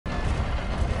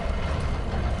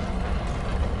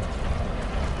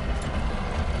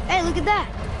Hey, look at that.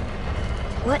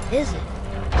 What is it?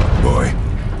 Boy.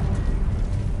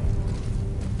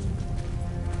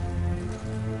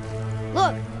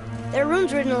 Look, there are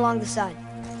runes written along the side.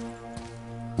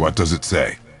 What does it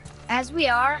say? As we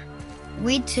are,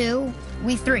 we two,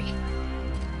 we three.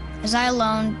 As I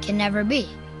alone can never be.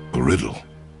 A riddle.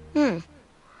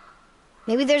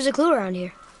 Maybe there's a clue around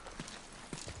here.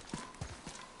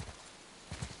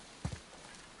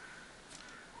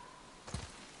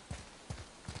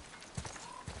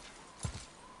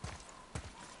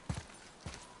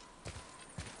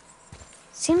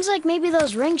 Seems like maybe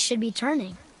those rings should be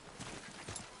turning.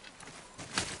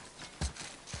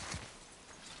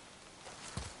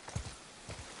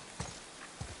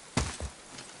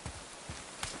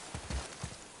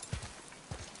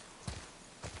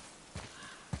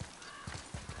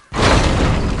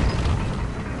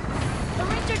 The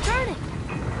rings are turning.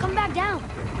 Come back down.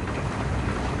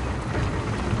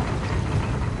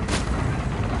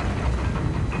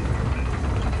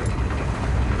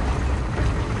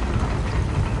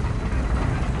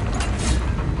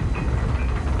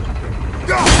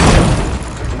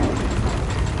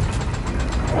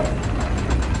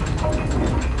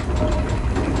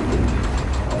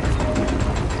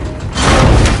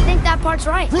 I think that part's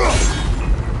right.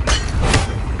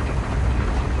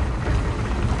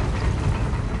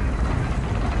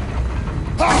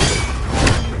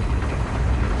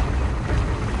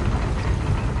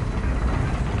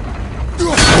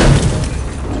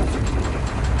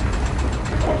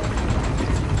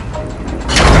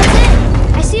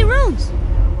 I see runes.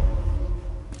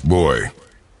 Boy,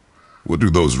 what do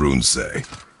those runes say?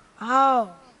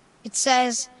 Oh, it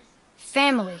says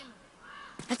family.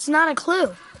 That's not a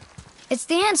clue. It's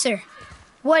the answer.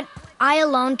 What I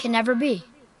alone can never be.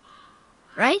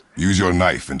 Right? Use your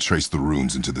knife and trace the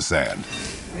runes into the sand.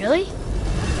 Really?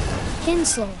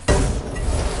 Kinslow.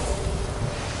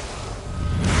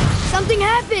 Something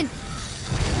happened!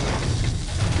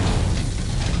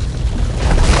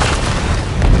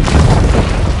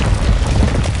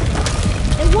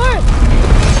 It worked!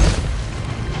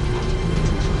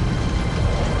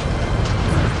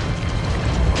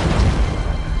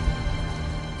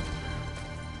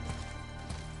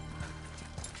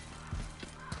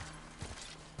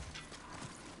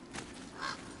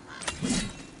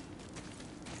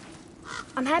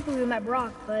 I'm happy we met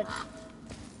Brock, but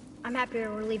I'm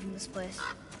happier we're leaving this place.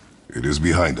 It is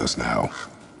behind us now.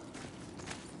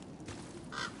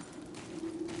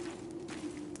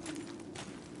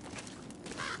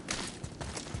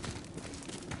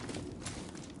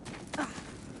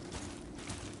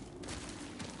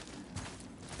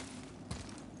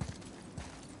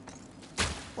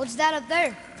 What's that up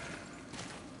there?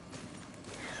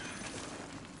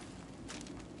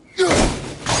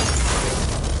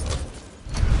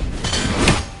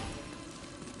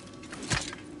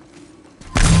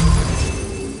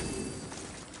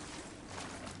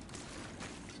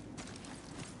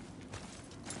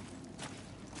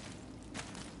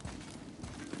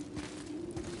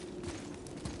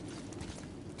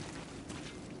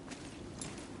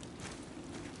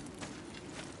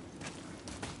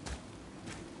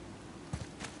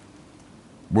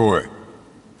 Boy,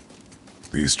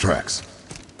 these tracks.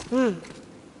 A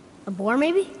boar,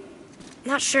 maybe?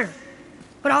 Not sure,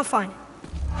 but I'll find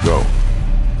it. No.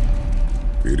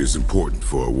 It is important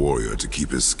for a warrior to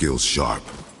keep his skills sharp.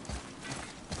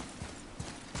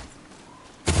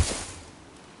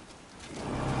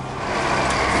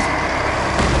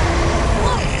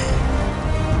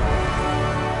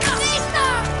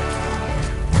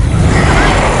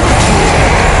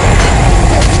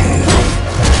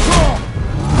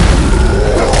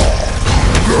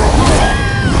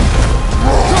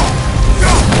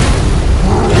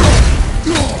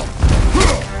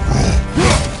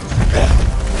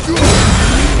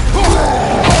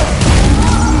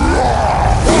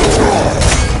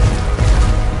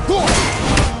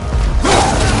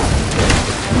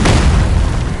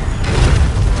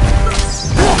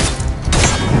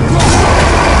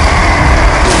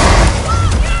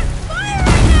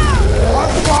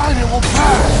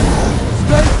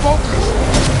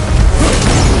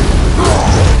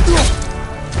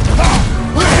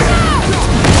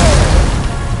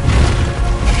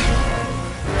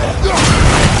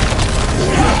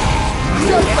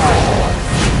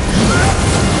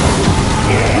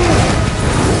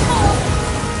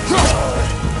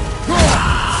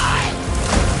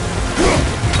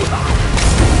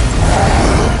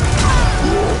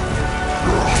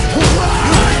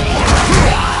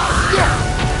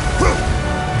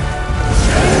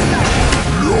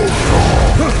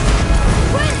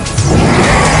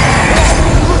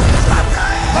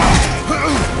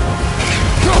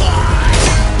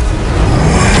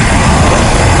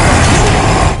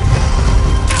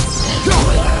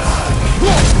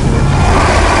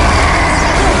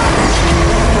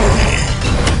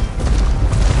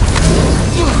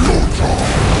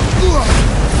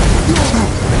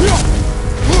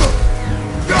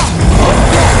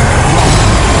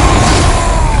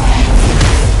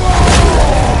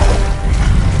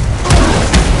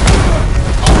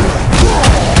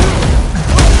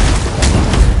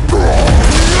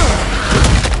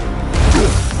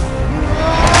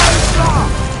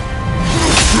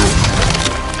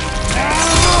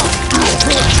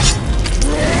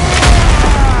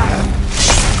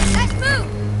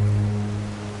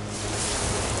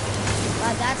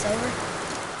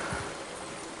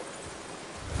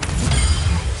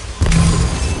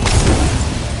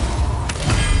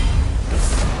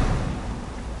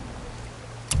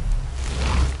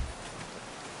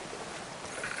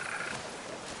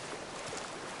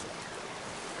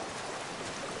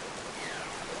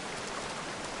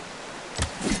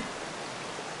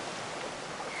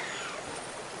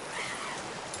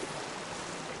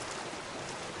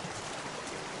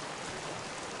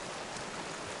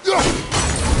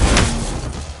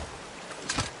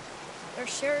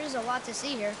 sure is a lot to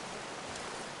see here.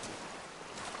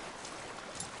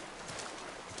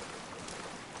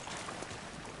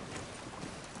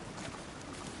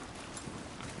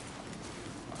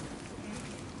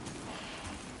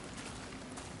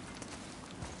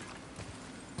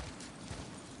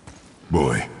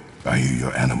 Boy, I hear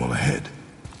your animal ahead.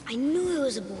 I knew it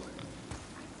was a boar.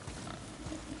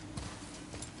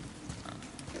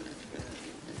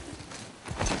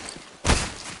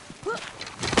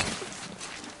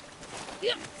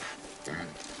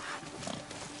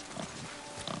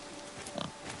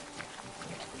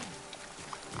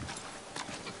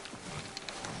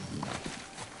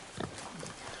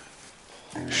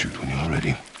 Shoot when you're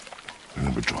ready.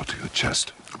 Remember, draw to your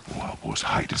chest. The wild boar's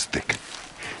hide is thick.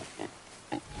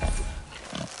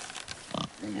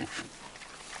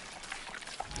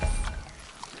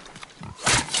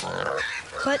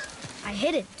 But I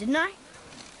hit it, didn't I?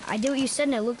 I did what you said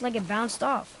and it looked like it bounced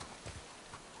off.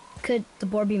 Could the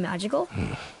boar be magical?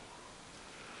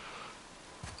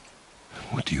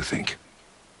 What do you think?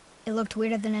 It looked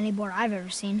weirder than any boar I've ever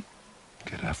seen.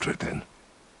 Get after it then.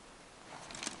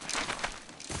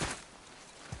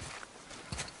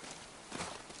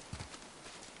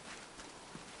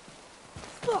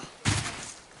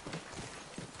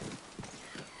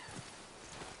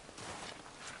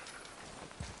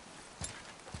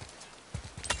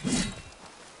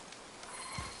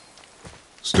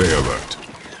 Stay alert.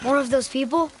 More of those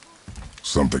people?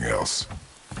 Something else.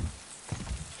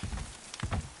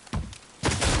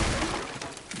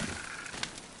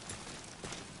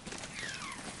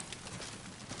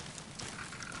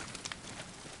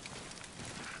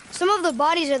 Some of the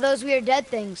bodies are those weird dead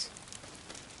things.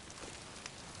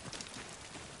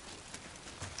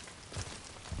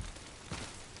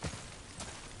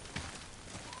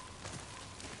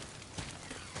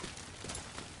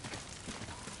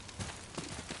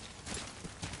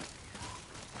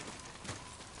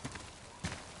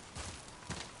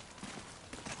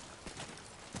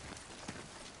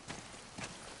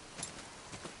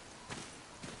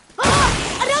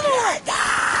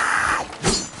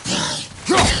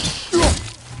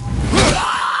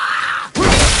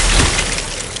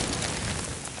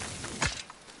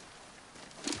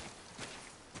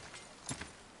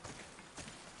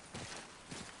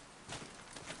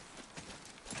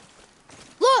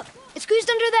 Look! It's squeezed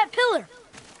under that pillar!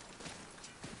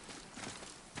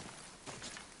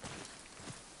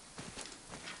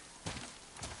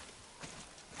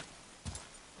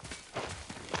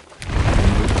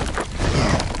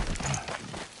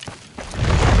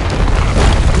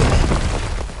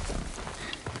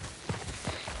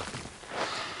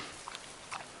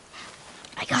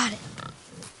 I got it.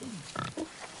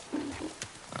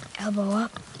 Elbow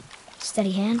up,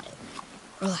 steady hand,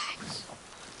 relax.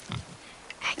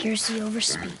 Accuracy over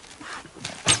speed.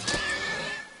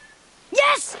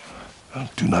 Yes!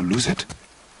 Do not lose it.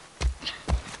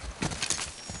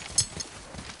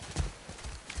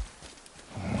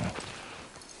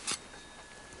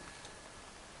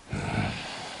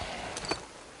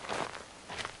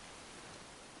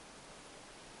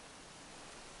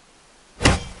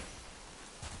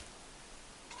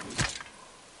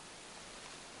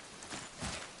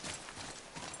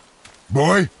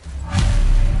 Boy?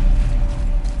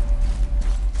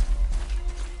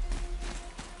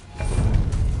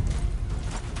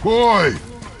 Boy!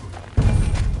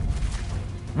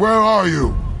 Where are you?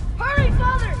 Hurry,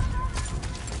 Father!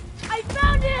 I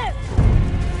found him!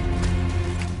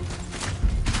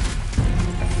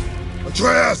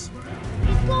 Atreus!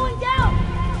 He's slowing down!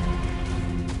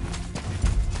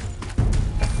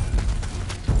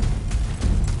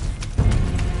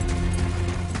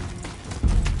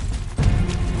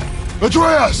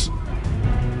 Atreus!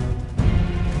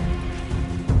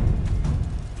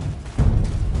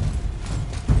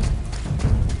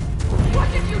 What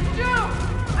did you do?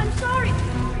 I'm sorry!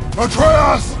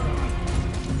 Atreus!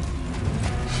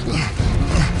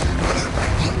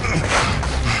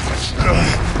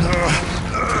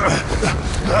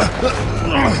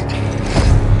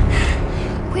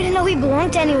 We didn't know he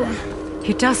belonged to anyone.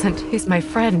 He doesn't. He's my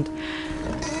friend.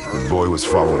 The boy was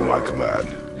following my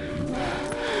command.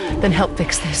 Then help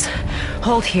fix this.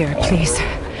 Hold here, please.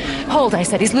 Hold, I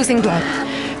said. He's losing blood.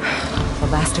 The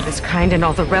last of his kind in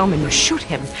all the realm, and you shoot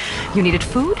him. You needed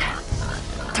food?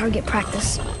 Target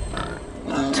practice.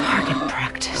 Target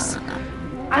practice.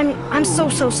 I'm so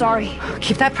sorry.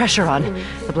 Keep that pressure on.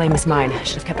 The blame is mine. I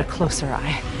should have kept a closer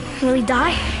eye. Will he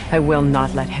die? I will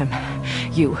not let him.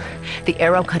 You. The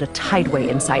arrow cut a tideway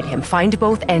inside him. Find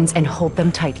both ends and hold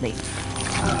them tightly.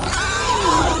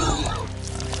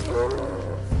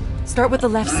 Start with the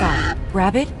left side.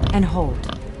 Grab it and hold.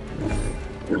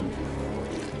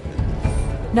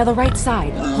 Now the right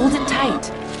side. Hold it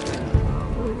tight.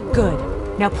 Good.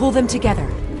 Now pull them together.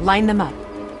 Line them up.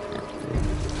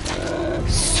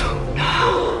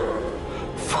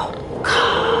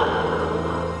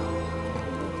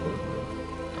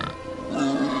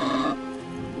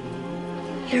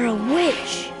 You're a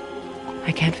witch.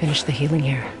 I can't finish the healing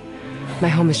here. My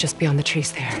home is just beyond the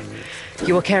trees there.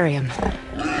 You will carry him.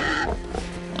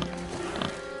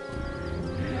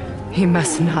 He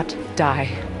must not die.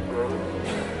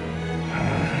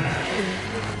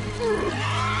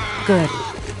 Good.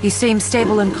 He seems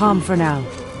stable and calm for now.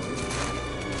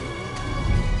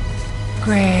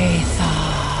 Great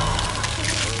thought.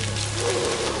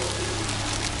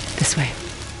 This way.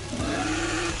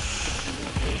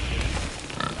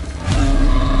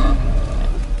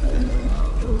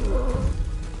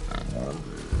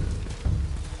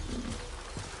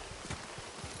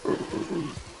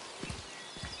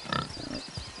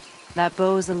 That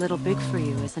bow's a little big for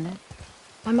you, isn't it?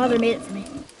 My mother made it for me.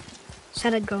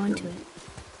 Said I'd grow into it.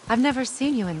 I've never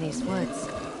seen you in these woods.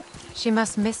 She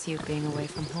must miss you being away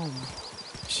from home.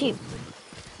 She's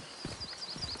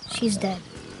dead.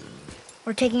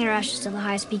 We're taking her ashes to the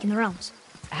highest peak in the realms.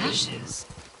 Ashes?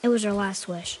 It was her last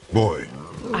wish. Boy,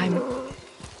 I'm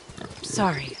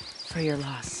sorry for your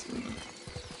loss.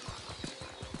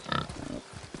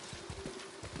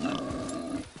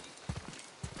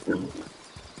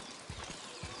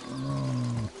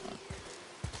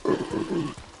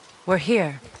 We're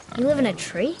here. You live in a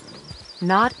tree?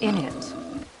 Not in it.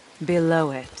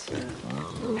 Below it.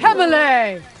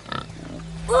 Emily!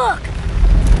 Look!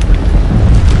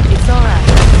 It's all right.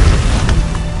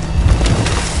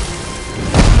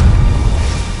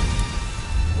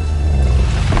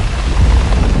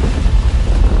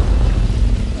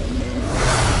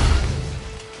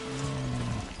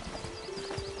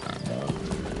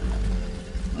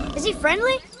 Is he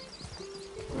friendly?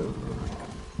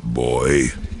 boy.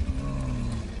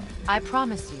 I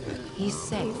promise you, he's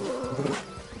safe.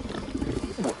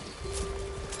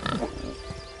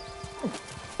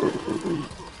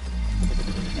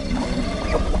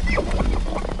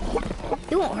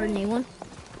 He won't hurt anyone.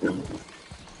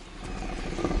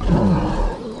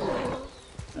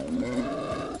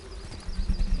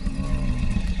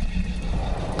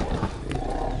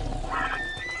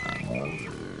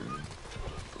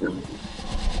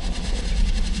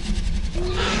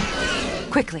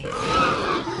 Quickly.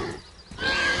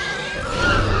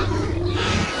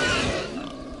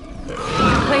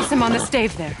 Place him on the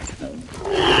stave there.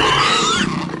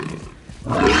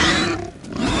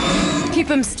 Keep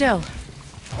him still.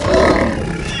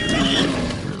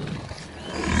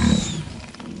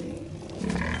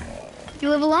 You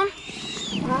live alone?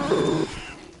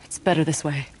 It's better this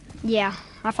way. Yeah,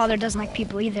 my father doesn't like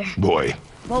people either. Boy.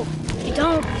 Well, you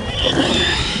don't.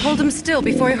 Hold him still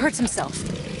before he hurts himself.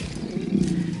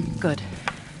 Good.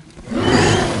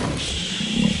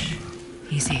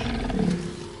 Easy.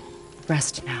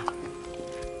 Rest now.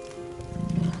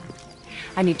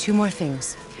 I need 2 more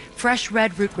things. Fresh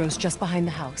red root grows just behind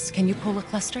the house. Can you pull a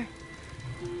cluster?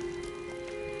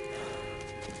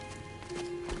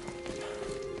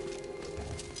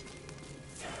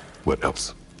 What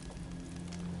else?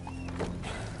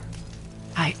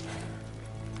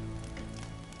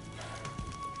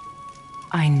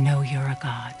 I know you're a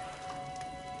god.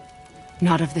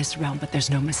 Not of this realm, but there's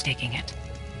no mistaking it.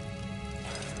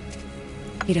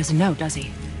 He doesn't know, does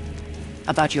he?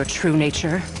 About your true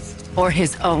nature? Or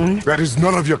his own? That is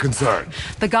none of your concern.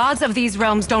 The gods of these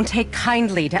realms don't take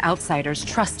kindly to outsiders,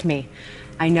 trust me.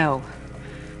 I know.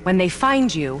 When they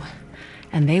find you,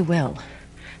 and they will,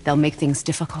 they'll make things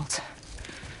difficult.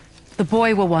 The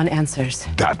boy will want answers.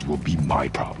 That will be my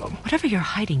problem. Whatever you're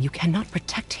hiding, you cannot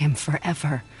protect him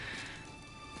forever.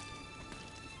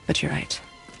 But you're right.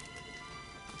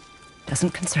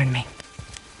 Doesn't concern me.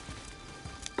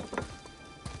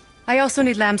 I also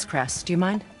need lamb's cress. Do you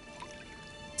mind?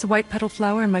 It's a white petal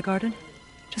flower in my garden.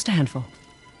 Just a handful.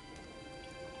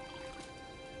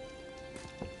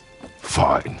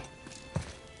 Fine.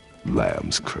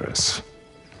 Lamb's cress.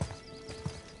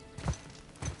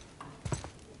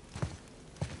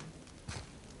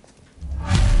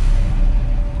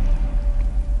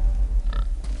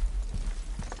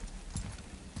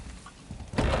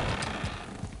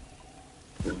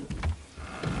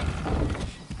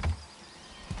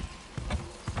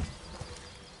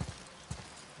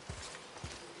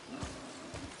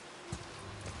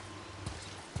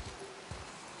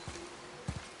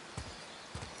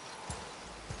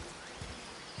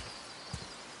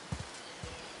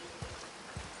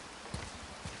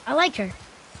 I like her.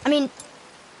 I mean,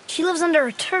 she lives under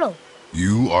a turtle.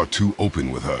 You are too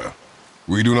open with her.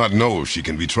 We do not know if she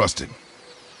can be trusted.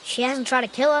 She hasn't tried to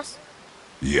kill us.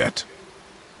 Yet.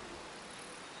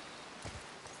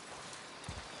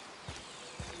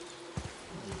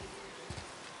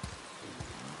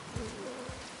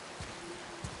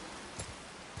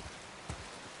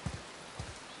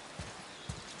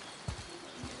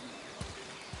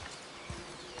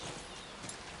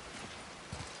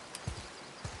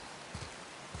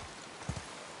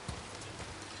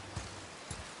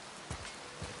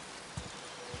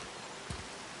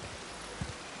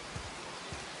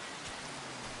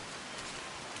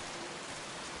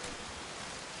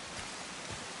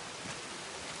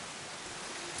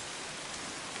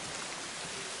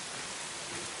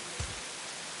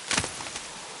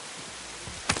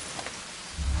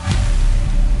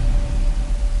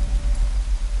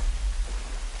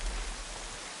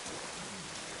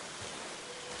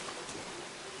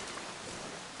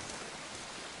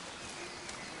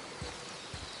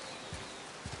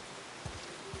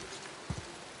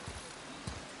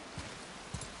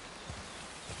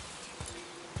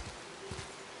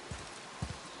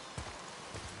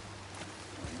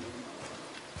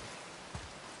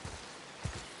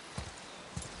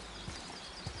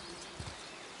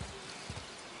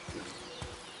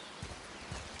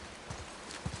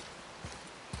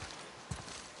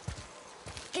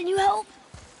 Can you help?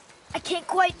 I can't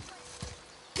quite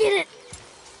get it.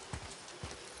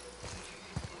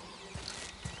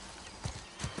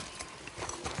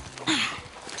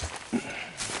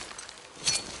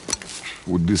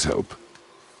 Would this help?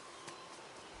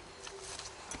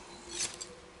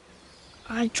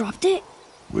 I dropped it?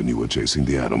 When you were chasing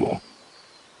the animal.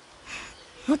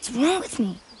 What's wrong with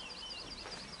me?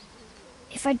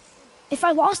 If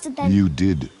I lost it, then... You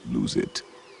did lose it.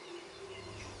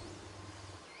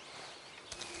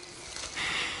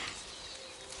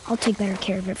 I'll take better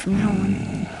care of it from now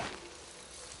on.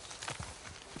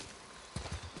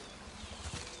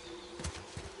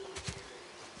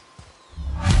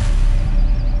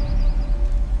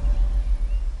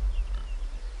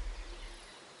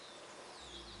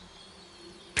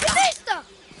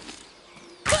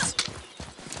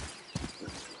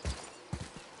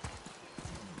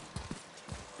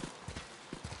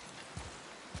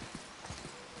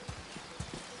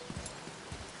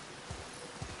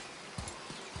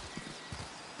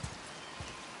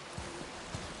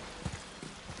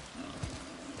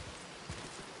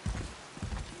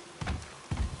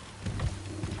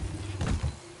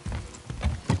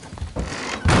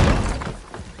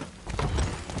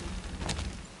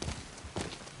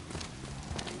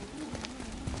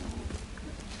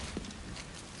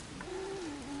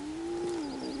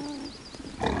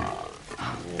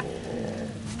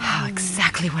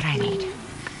 Exactly what I need.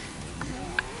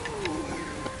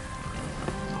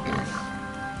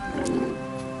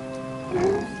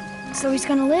 So he's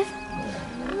gonna live?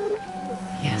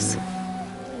 Yes.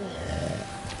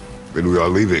 Then we are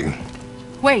leaving.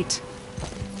 Wait.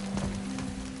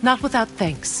 Not without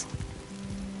thanks.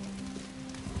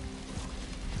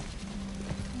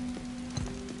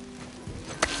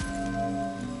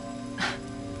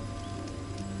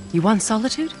 You want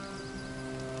solitude?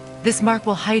 This mark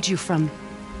will hide you from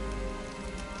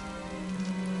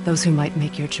those who might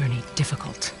make your journey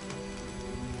difficult.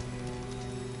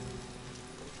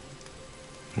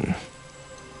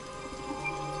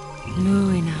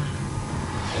 Luina.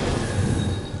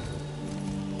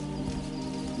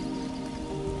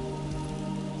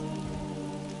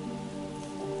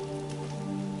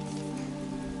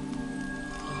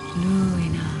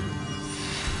 Luina.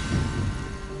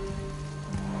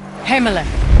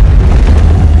 Himmler.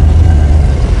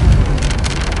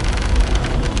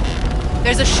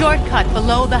 There's a shortcut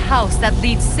below the house that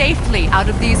leads safely out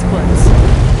of these woods.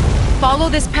 Follow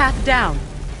this path down,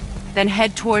 then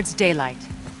head towards daylight.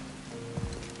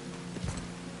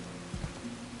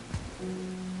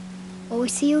 Will we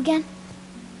see you again?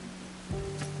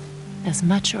 As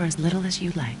much or as little as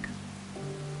you like.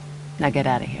 Now get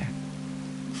out of here.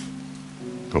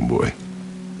 Tomboy.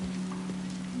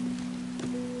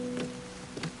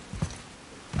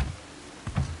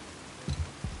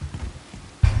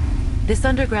 This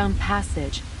underground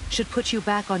passage should put you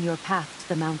back on your path to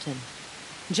the mountain.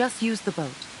 Just use the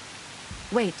boat.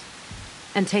 Wait,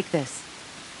 and take this.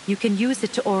 You can use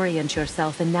it to orient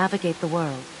yourself and navigate the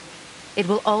world. It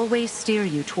will always steer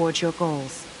you towards your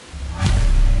goals.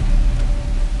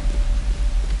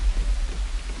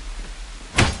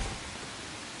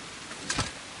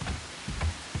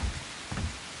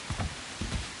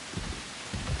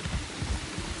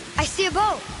 I see a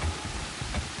boat.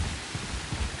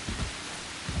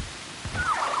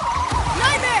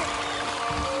 Nightmare!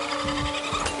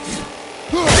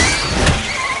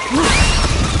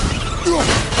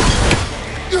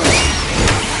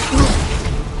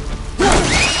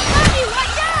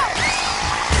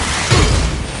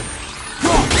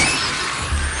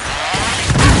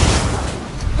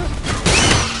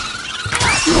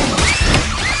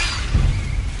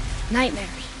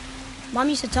 Mom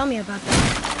used to tell me about them.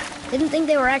 Didn't think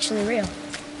they were actually real.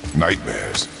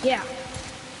 Nightmares. Yeah.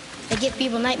 They give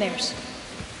people nightmares.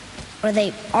 Or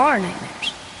they are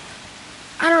nightmares.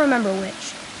 I don't remember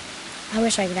which. I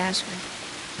wish I could ask her.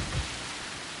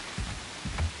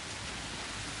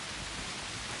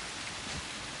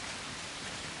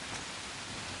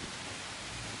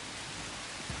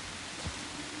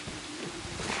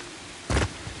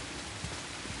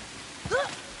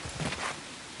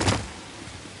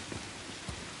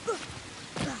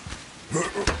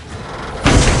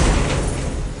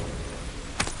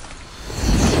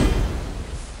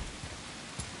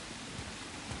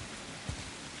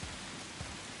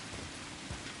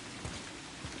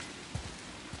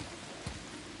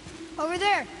 Over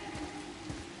there.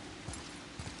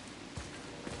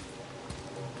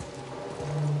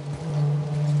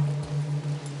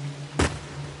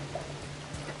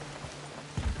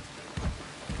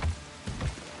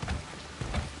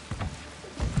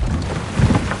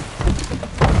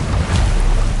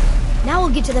 Now we'll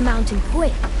get to the mountain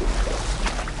quick.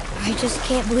 I just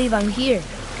can't believe I'm here.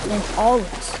 And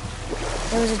always.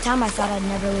 There was a time I thought I'd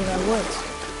never leave our woods.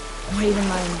 Or even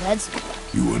my own beds.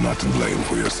 You were not to blame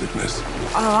for your sickness.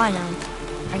 Oh, I know.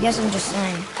 I guess I'm just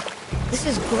saying. This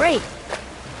is great.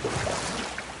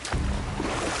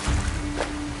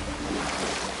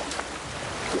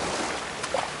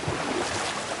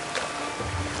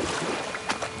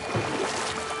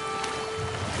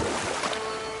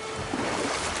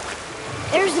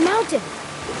 There's the mountain.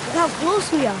 Look how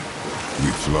close we are.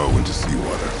 We flow into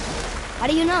seawater. How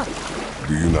do you know?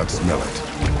 Do you not smell it?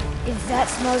 If that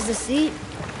smells the sea,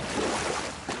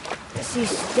 the sea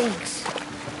stinks.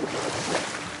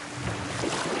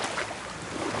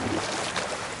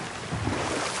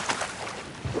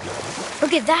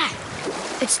 Look at that.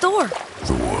 It's Thor.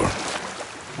 Thor,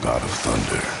 god of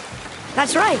thunder.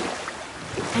 That's right.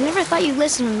 I never thought you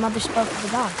listened when Mother spoke of the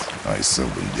gods. I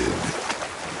seldom did.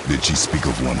 Did she speak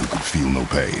of one who could feel no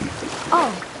pain?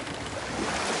 Oh.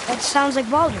 That sounds like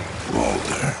Baldur.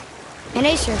 Baldur. An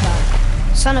Aesir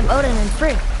god, son of Odin and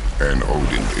Frigg. And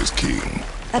Odin is king.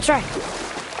 That's right.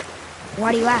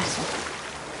 Why do you ask?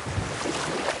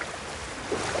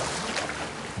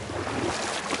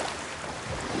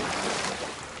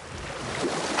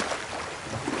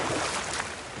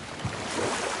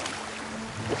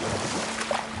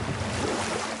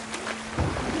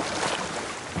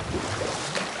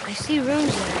 I see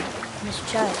runes there in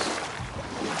his chest.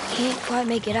 Can't quite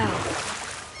make it out.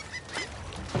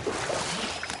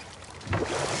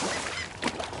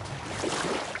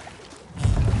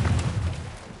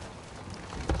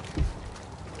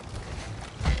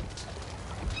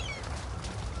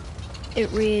 It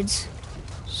reads,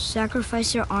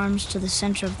 sacrifice your arms to the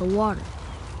center of the water.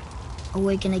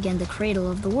 Awaken again the cradle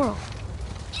of the world.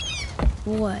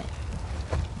 What?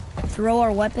 Throw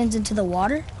our weapons into the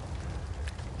water?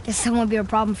 Guess that won't be a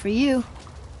problem for you.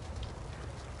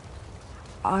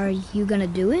 Are you gonna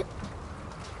do it?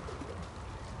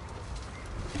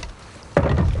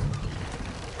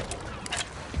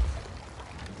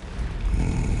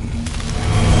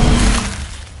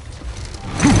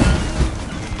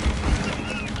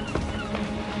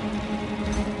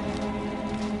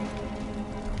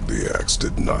 The axe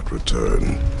did not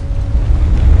return.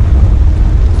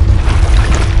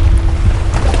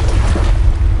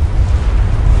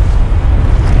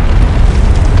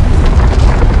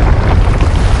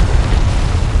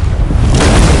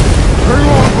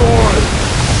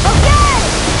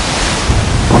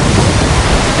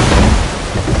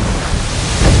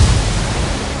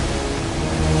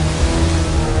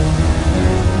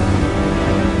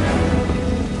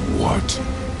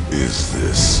 Is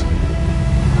this?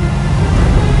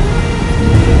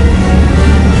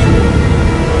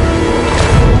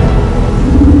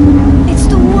 It's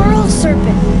the world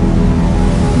serpent.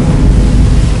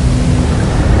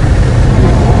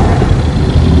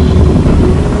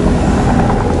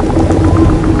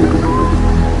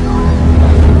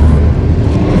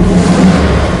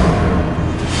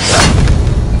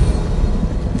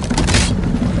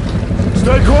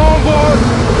 Stay calm, boy!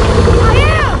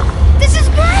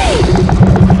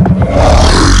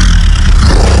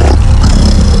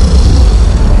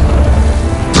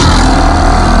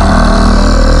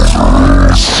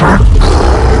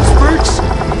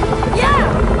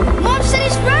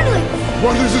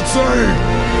 What does it say?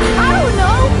 I don't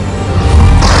know.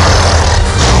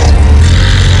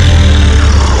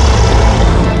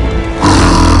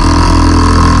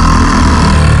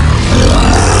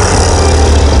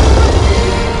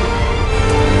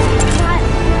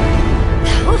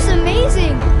 That was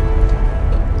amazing.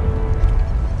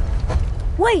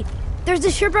 Wait, there's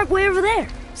a shipwreck way over there.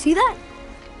 See that?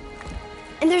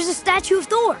 And there's a statue of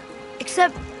Thor.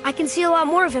 Except I can see a lot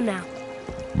more of him now.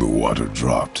 The water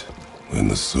dropped, and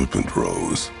the serpent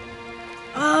rose.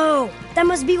 Oh, that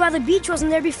must be why the beach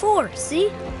wasn't there before, see?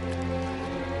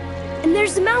 And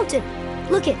there's the mountain.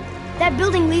 Look it, that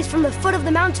building leads from the foot of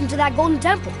the mountain to that golden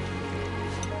temple.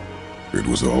 It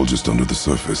was all just under the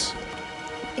surface.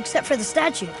 Except for the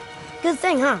statue. Good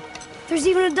thing, huh? There's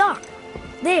even a dock.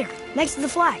 There, next to the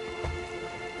flag.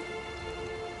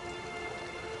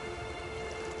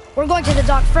 We're going to the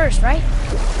dock first, right?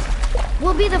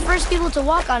 We'll be the first people to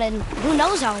walk on it in who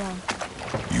knows how long.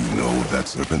 You know of that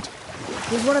serpent?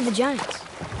 He's one of the giants.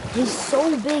 He's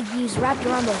so big he's wrapped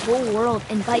around the whole world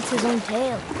and bites his own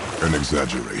tail. An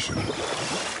exaggeration.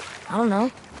 I don't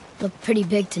know. Looked pretty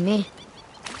big to me.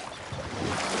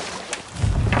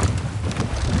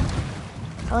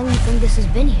 How long do you think this has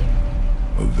been here?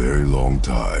 A very long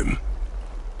time.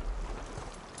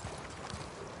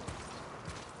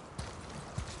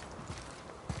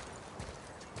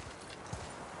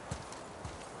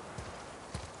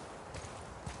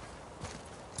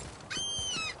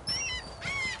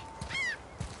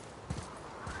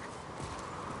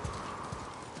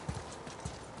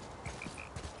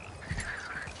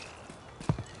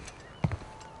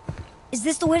 Is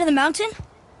this the way to the mountain?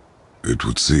 It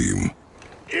would seem.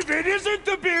 If it isn't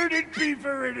the bearded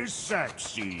beaver, it is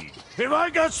Sackseed. Have I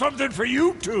got something for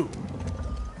you too?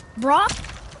 Brock?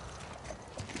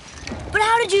 But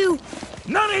how did you...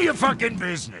 None of your fucking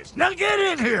business. Now get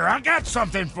in here. I got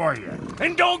something for you.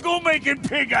 And don't go making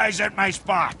pig eyes at my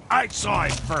spot. I saw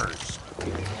it first.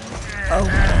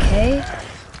 Okay.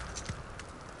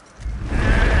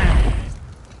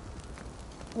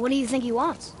 What do you think he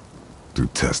wants? To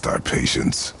test our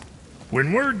patience.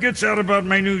 When word gets out about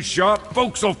my new shop,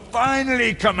 folks will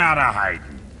finally come out of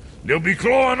hiding. They'll be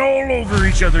clawing all over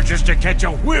each other just to catch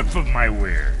a whiff of my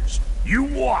wares. You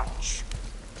watch.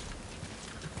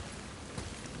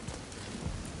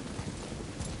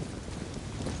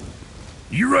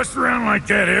 You rush around like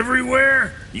that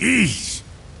everywhere? Yeesh.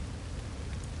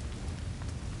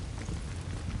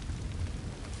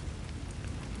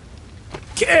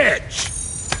 Catch!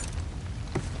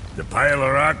 The pile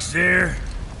of rocks there?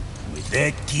 With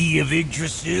that key of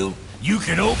Yggdrasil, you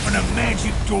can open a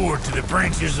magic door to the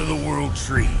branches of the World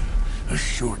Tree. A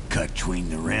shortcut between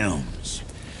the realms.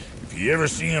 If you ever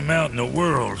see him out in the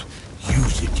world,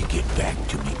 use it to get back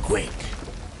to me quick.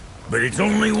 But it's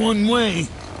only one way.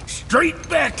 Straight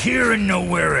back here and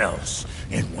nowhere else.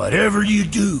 And whatever you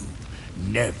do,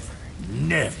 never,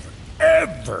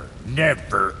 ever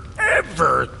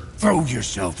throw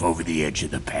yourself over the edge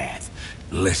of the path,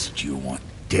 lest you want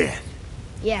death.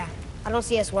 Yeah, I don't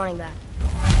see us wanting that.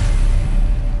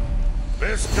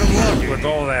 Best of luck with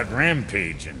all that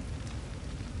rampaging.